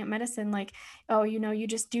about plant medicine like, oh, you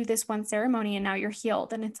just do this one ceremony and now you're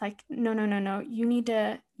healed. And it's like, no. You need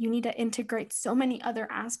to integrate so many other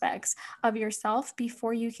aspects of yourself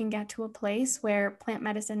before you can get to a place where plant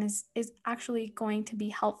medicine is actually going to be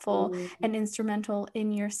helpful and instrumental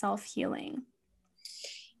in your self-healing.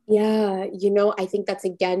 Yeah, I think that's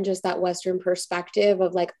again just that Western perspective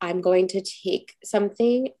of like, I'm going to take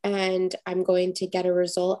something and I'm going to get a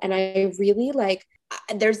result. And I really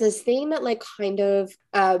there's this thing that like kind of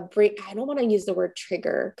bring, I don't want to use the word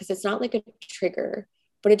trigger because it's not like a trigger,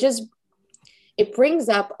 but it brings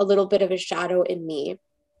up a little bit of a shadow in me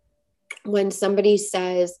when somebody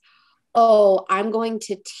says, oh, I'm going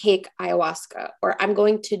to take ayahuasca or I'm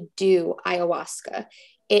going to do ayahuasca.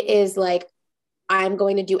 It is like, I'm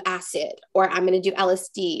going to do acid or I'm going to do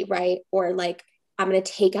LSD, right? Or like, I'm going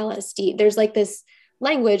to take LSD. There's like this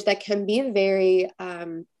language that can be very,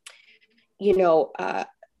 you know,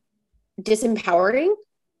 disempowering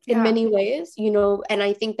in Yeah. many ways, you know, and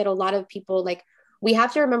I think that a lot of people like, we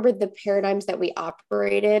have to remember the paradigms that we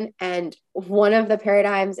operate in. And one of the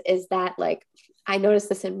paradigms is that like, I noticed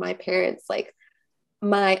this in my parents, like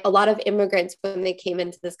a lot of immigrants, when they came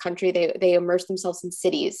into this country, they immersed themselves in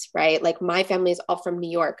cities, right? Like my family is all from New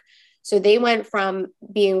York. So they went from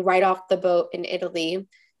being right off the boat in Italy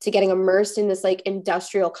to getting immersed in this like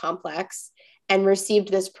industrial complex and received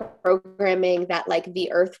this programming that like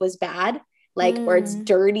the earth was bad, like, or it's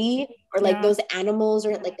dirty, or like Yeah. those animals,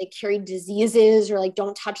 or like they carry diseases, or like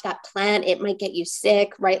don't touch that plant, it might get you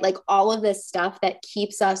sick, right? Like all of this stuff that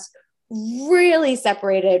keeps us really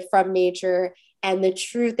separated from nature. And the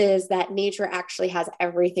truth is that nature actually has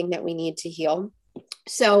everything that we need to heal.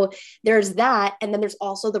 So there's that. And then there's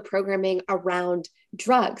also the programming around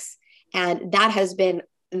drugs. And that has been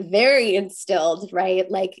very instilled, right?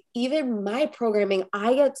 Like even my programming,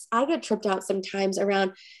 I get tripped out sometimes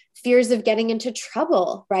around fears of getting into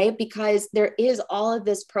trouble, right? Because there is all of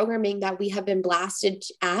this programming that we have been blasted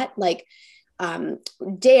at, like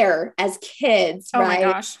dare as kids, Oh my right?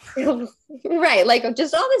 gosh. Right, like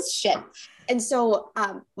just all this shit. And so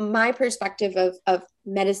my perspective of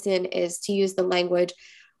medicine is to use the language,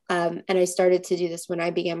 and I started to do this when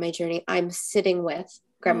I began my journey. I'm sitting with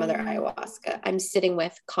grandmother ayahuasca, I'm sitting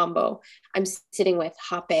with kambo, I'm sitting with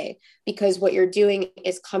hape, because what you're doing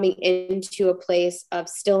is coming into a place of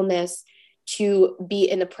stillness to be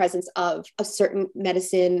in the presence of a certain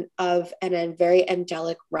medicine of a very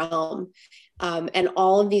angelic realm. And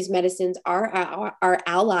all of these medicines are our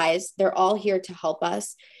allies. They're all here to help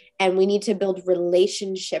us. And we need to build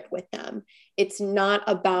relationship with them. It's not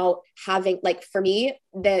about having, like for me,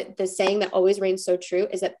 the saying that always reigns so true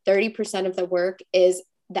is that 30% of the work is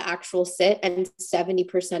the actual sit and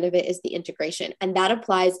 70% of it is the integration. And that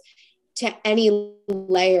applies to any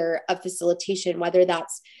layer of facilitation, whether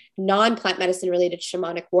that's non-plant medicine related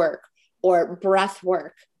shamanic work or breath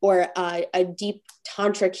work or a deep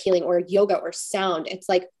tantric healing or yoga or sound. It's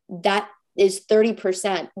like that is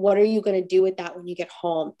 30%. What are you going to do with that when you get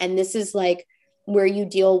home? And this is like where you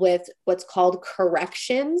deal with what's called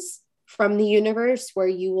corrections from the universe, where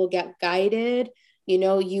you will get guided. You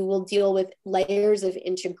know, you will deal with layers of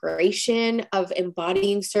integration, of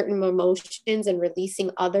embodying certain emotions and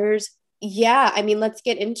releasing others. Yeah, I mean, let's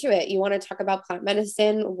get into it. You want to talk about plant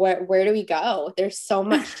medicine? Where do we go? There's so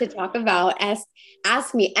much to talk about.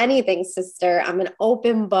 Ask me anything, sister. I'm an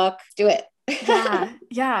open book. Do it. Yeah,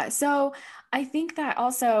 yeah. So I think that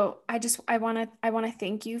also I want to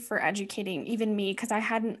thank you for educating even me, because I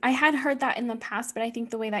had heard that in the past, but I think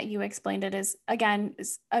the way that you explained it is again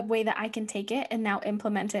is a way that I can take it and now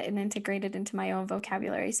implement it and integrate it into my own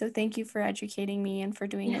vocabulary. So thank you for educating me and for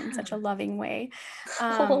doing it in such a Yeah. loving way.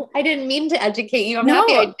 Oh, I didn't mean to educate you. I'm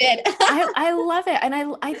happy No, I did. I love it.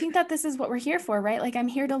 And I think that this is what we're here for, right? Like I'm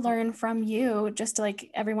here to learn from you, just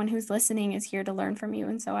like everyone who's listening is here to learn from you.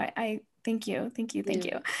 And so I thank you. Thank you. Thank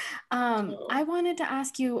Yeah. you. Oh. I wanted to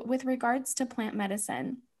ask you with regards to plant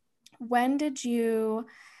medicine, when did you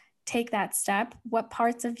take that step? What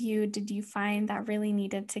parts of you did you find that really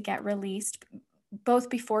needed to get released, both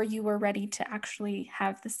before you were ready to actually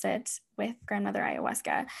have the sit with grandmother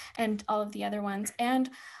ayahuasca and all of the other ones? And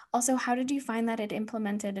also, how did you find that it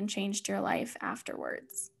implemented and changed your life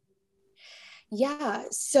afterwards? Yeah.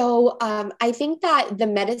 So I think that the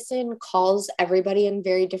medicine calls everybody in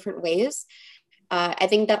very different ways. I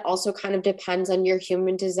think that also kind of depends on your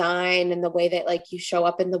human design and the way that like you show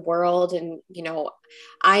up in the world. And, you know,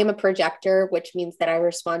 I'm a projector, which means that I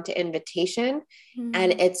respond to invitation.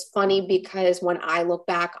 And Mm, it's funny because when I look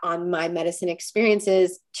back on my medicine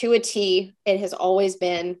experiences to a T, it has always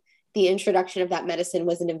been the introduction of that medicine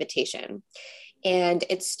was an invitation. And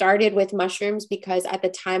it started with mushrooms because at the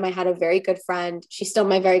time I had a very good friend. She's still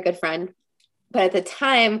my very good friend. But at the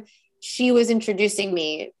time, she was introducing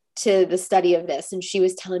me to the study of this. And she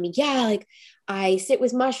was telling me, yeah, like I sit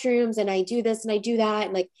with mushrooms and I do this and I do that.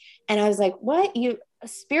 And like, and I was like, what? You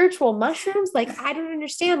spiritual mushrooms? Like, I don't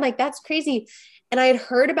understand. Like, that's crazy. And I had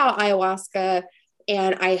heard about ayahuasca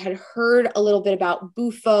and I had heard a little bit about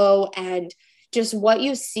bufo and just what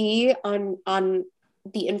you see on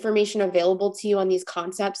the information available to you on these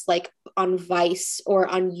concepts, like on Vice or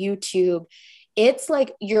on YouTube, it's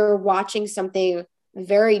like you're watching something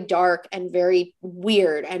very dark and very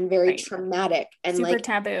weird and very traumatic and super like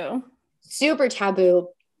taboo. Super taboo.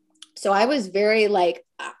 So I was very like,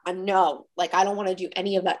 no, like I don't want to do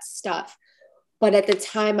any of that stuff. But at the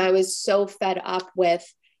time, I was so fed up with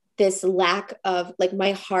this lack of, like,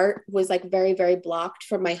 my heart was like very, very blocked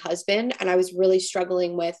from my husband. And I was really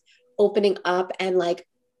struggling with opening up and like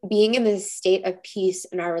being in this state of peace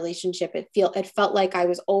in our relationship. It felt like I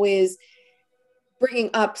was always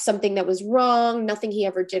bringing up something that was wrong. Nothing he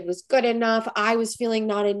ever did was good enough. I was feeling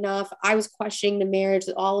not enough. I was questioning the marriage,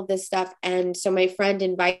 all of this stuff. And so my friend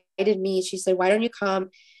invited me. She said, why don't you come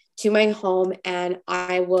to my home and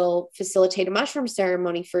I will facilitate a mushroom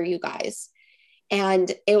ceremony for you guys.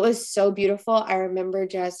 And it was so beautiful. I remember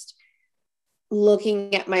just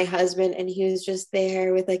looking at my husband and he was just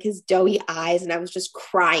there with like his doughy eyes. And I was just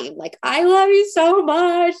crying, like, I love you so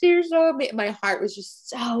much. You're so, my heart was just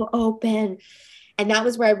so open. And that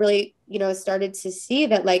was where I really, started to see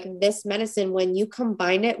that like this medicine, when you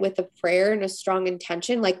combine it with a prayer and a strong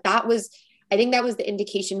intention, like I think that was the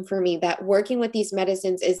indication for me that working with these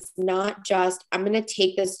medicines is not just, I'm going to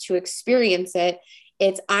take this to experience it.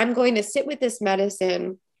 It's, I'm going to sit with this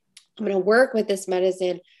medicine. I'm going to work with this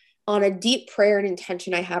medicine on a deep prayer and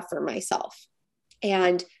intention I have for myself.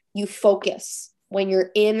 And you focus when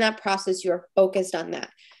you're in that process, you're focused on that.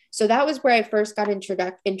 So that was where I first got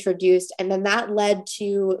introduced. And then that led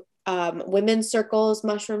to women's circles,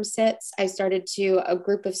 mushroom sits. A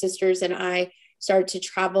group of sisters and I started to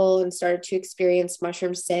travel and started to experience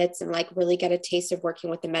mushroom sits and like really get a taste of working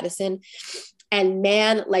with the medicine. And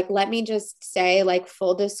man, like, let me just say, like,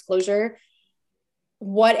 full disclosure,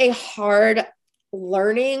 what a hard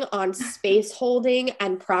learning on space holding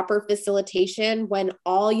and proper facilitation when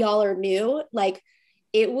all y'all are new. Like,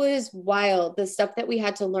 it was wild. The stuff that we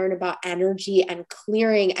had to learn about energy and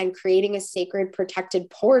clearing and creating a sacred protected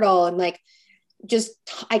portal. And like,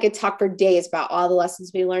 I could talk for days about all the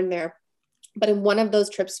lessons we learned there. But in one of those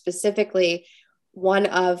trips specifically, one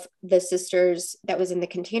of the sisters that was in the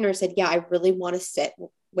container said, yeah, I really want to sit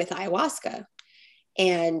with ayahuasca.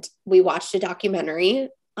 And we watched a documentary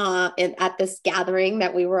at this gathering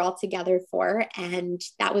that we were all together for. And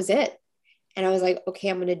that was it. And I was like, okay,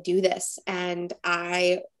 I'm going to do this. And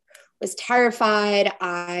I was terrified.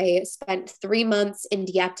 I spent 3 months in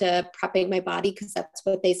dieta prepping my body because that's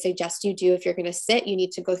what they suggest you do. If you're going to sit, you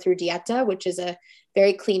need to go through dieta, which is a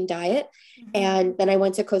very clean diet. Mm-hmm. And then I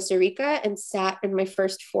went to Costa Rica and sat in my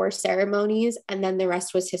first 4 ceremonies. And then the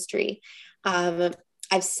rest was history. I've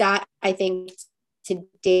sat, I think to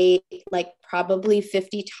date, like probably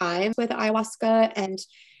 50 times with ayahuasca, and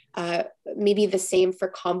maybe the same for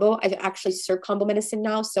combo. I've actually served combo medicine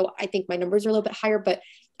now, so I think my numbers are a little bit higher, but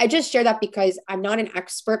I just share that because I'm not an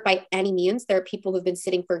expert by any means. There are people who've been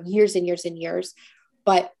sitting for years and years and years,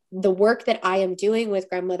 but the work that I am doing with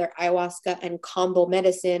grandmother ayahuasca and combo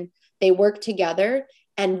medicine, they work together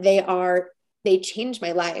and they change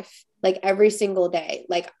my life. Like every single day,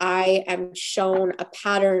 like I am shown a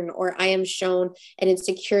pattern, or I am shown an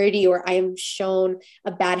insecurity, or I am shown a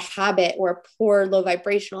bad habit or a poor low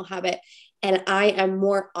vibrational habit. And I am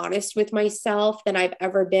more honest with myself than I've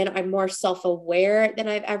ever been. I'm more self-aware than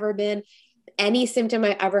I've ever been. Any symptom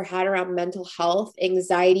I ever had around mental health,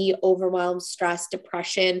 anxiety, overwhelm, stress,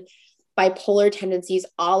 depression, bipolar tendencies,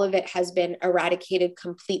 all of it has been eradicated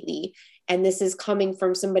completely. And this is coming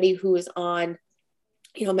from somebody who is on,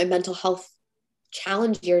 my mental health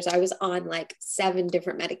challenge years. I was on like 7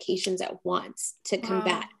 different medications at once to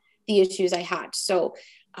combat the issues I had. So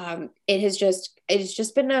it's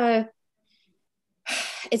just been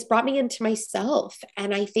it's brought me into myself.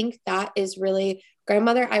 And I think that is really,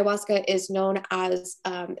 grandmother ayahuasca is known as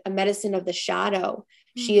a medicine of the shadow.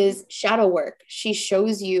 She is shadow work. She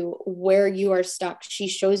shows you where you are stuck. She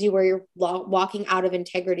shows you where you're walking out of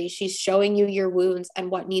integrity. She's showing you your wounds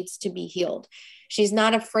and what needs to be healed. She's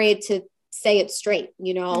not afraid to say it straight,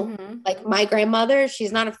 like my grandmother,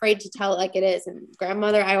 she's not afraid to tell it like it is. And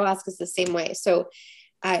grandmother ayahuasca is the same way. So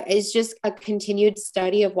it's just a continued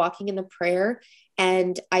study of walking in the prayer.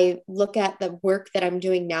 And I look at the work that I'm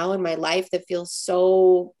doing now in my life that feels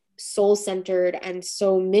so soul-centered and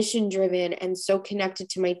so mission-driven and so connected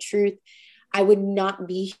to my truth. I would not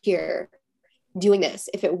be here doing this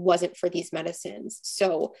if it wasn't for these medicines.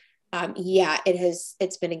 So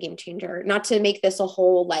it's been a game changer. Not to make this a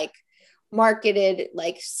whole like marketed,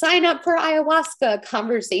 like sign up for ayahuasca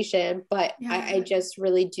conversation, but I just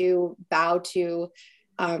really do bow to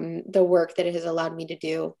the work that it has allowed me to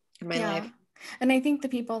do in my life. And I think the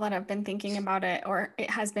people that have been thinking about it, or it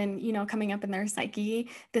has been, coming up in their psyche,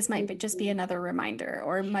 this might just be another reminder,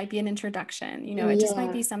 or might be an introduction, it just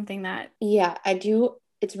might be something that. Yeah, I do.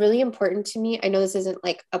 It's really important to me. I know this isn't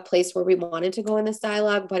like a place where we wanted to go in this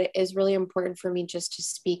dialogue, but it is really important for me just to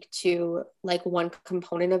speak to like one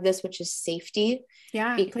component of this, which is safety.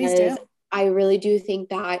 Yeah, because please do. I really do think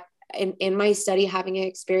that in my study, having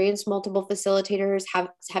experienced multiple facilitators,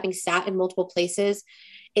 having sat in multiple places,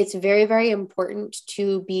 it's very, very important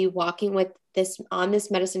to be walking with this on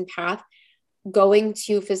this medicine path, going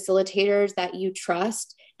to facilitators that you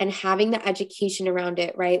trust and having the education around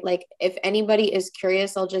it, right? Like if anybody is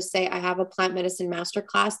curious, I'll just say I have a plant medicine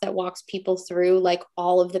masterclass that walks people through like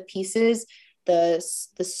all of the pieces, the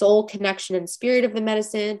soul connection and spirit of the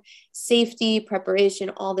medicine, safety, preparation,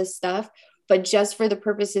 all this stuff. But just for the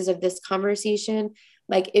purposes of this conversation,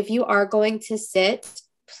 like if you are going to sit,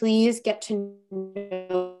 please get to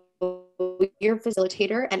know your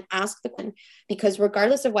facilitator and ask the question, because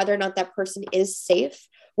regardless of whether or not that person is safe,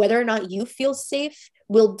 whether or not you feel safe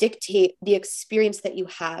will dictate the experience that you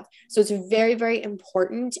have. So it's very, very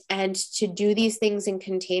important, and to do these things in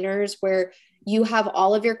containers where you have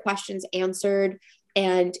all of your questions answered.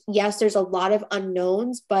 And yes, there's a lot of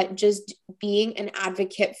unknowns, but just being an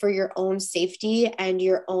advocate for your own safety and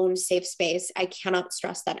your own safe space, I cannot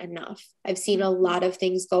stress that enough. I've seen a lot of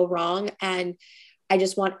things go wrong, and I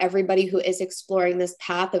just want everybody who is exploring this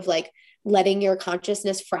path of like letting your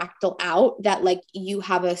consciousness fractal out, that like you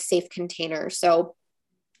have a safe container. So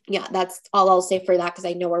yeah, that's all I'll say for that, because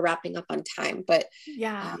I know we're wrapping up on time, but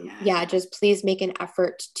just please make an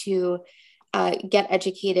effort to get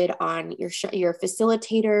educated on your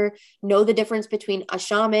facilitator. Know the difference between a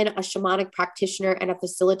shaman, a shamanic practitioner, and a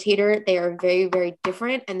facilitator. They are very, very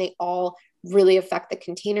different, and they all really affect the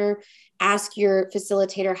container. Ask your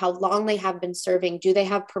facilitator how long they have been serving. Do they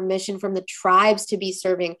have permission from the tribes to be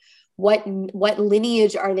serving? What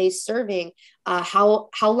lineage are they serving? How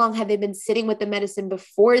long have they been sitting with the medicine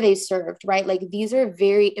before they served, right? Like these are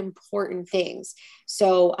very important things.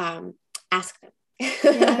 So ask them.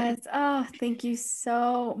 Yes. Oh, thank you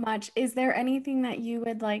so much. Is there anything that you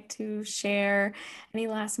would like to share? Any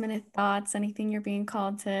last minute thoughts? Anything you're being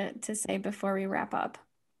called to say before we wrap up?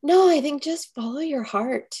 No, I think just follow your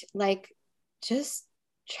heart. Like just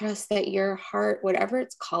trust that your heart, whatever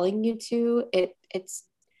it's calling you to, it's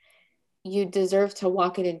you deserve to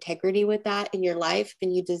walk in integrity with that in your life,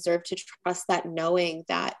 and you deserve to trust that, knowing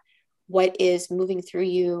that what is moving through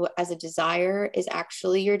you as a desire is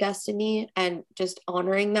actually your destiny, and just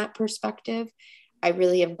honoring that perspective. I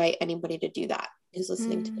really invite anybody to do that who's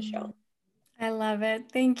listening to the show. I love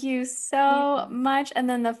it. Thank you so much. And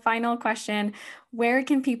then the final question, where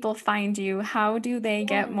can people find you? How do they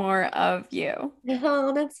get more of you?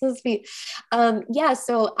 Oh, that's so sweet.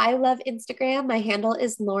 So I love Instagram. My handle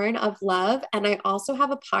is Lauren of Love. And I also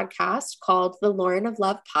have a podcast called the Lauren of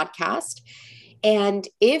Love Podcast. And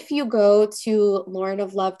if you go to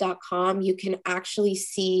laurenoflove.com, you can actually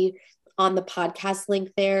see on the podcast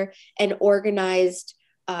link there an organized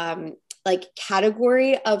like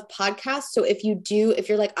category of podcasts. So if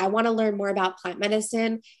you're like, I want to learn more about plant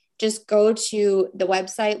medicine, just go to the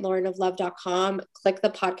website, laurenoflove.com, click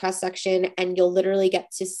the podcast section, and you'll literally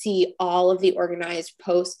get to see all of the organized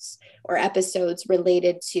posts or episodes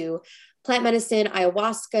related to plant medicine,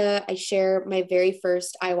 ayahuasca. I share my very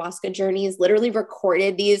first ayahuasca journeys, literally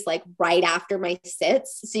recorded these like right after my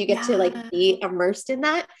sits. So you get to like be immersed in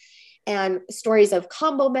that. And stories of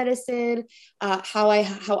combo medicine, how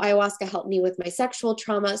ayahuasca helped me with my sexual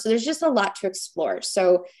trauma. So there's just a lot to explore.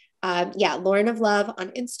 So Lauren of Love on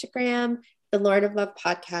Instagram, the Lauren of Love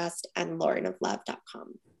podcast, and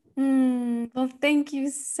laurenoflove.com. Well, thank you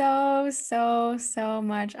so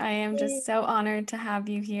much. I am just so honored to have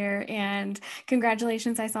you here, and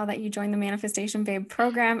congratulations. I saw that you joined the Manifestation Babe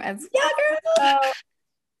program as well.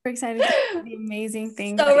 We're excited to see the amazing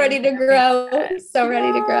things. So ready to grow. So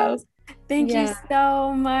ready to grow. Thank you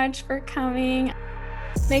so much for coming.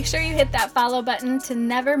 Make sure you hit that follow button to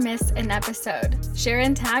never miss an episode. Share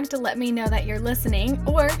and tag to let me know that you're listening,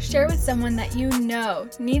 or share with someone that you know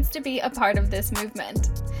needs to be a part of this movement.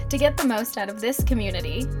 To get the most out of this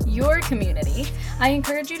community, your community, I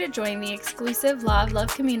encourage you to join the exclusive Law of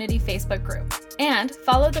Love Community Facebook group, and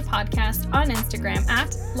follow the podcast on Instagram at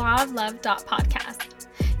lawoflove.podcast.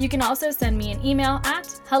 You can also send me an email at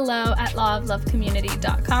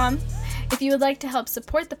hello@lawoflovecommunity.com. If you would like to help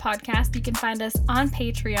support the podcast, you can find us on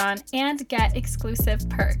Patreon and get exclusive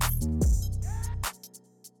perks.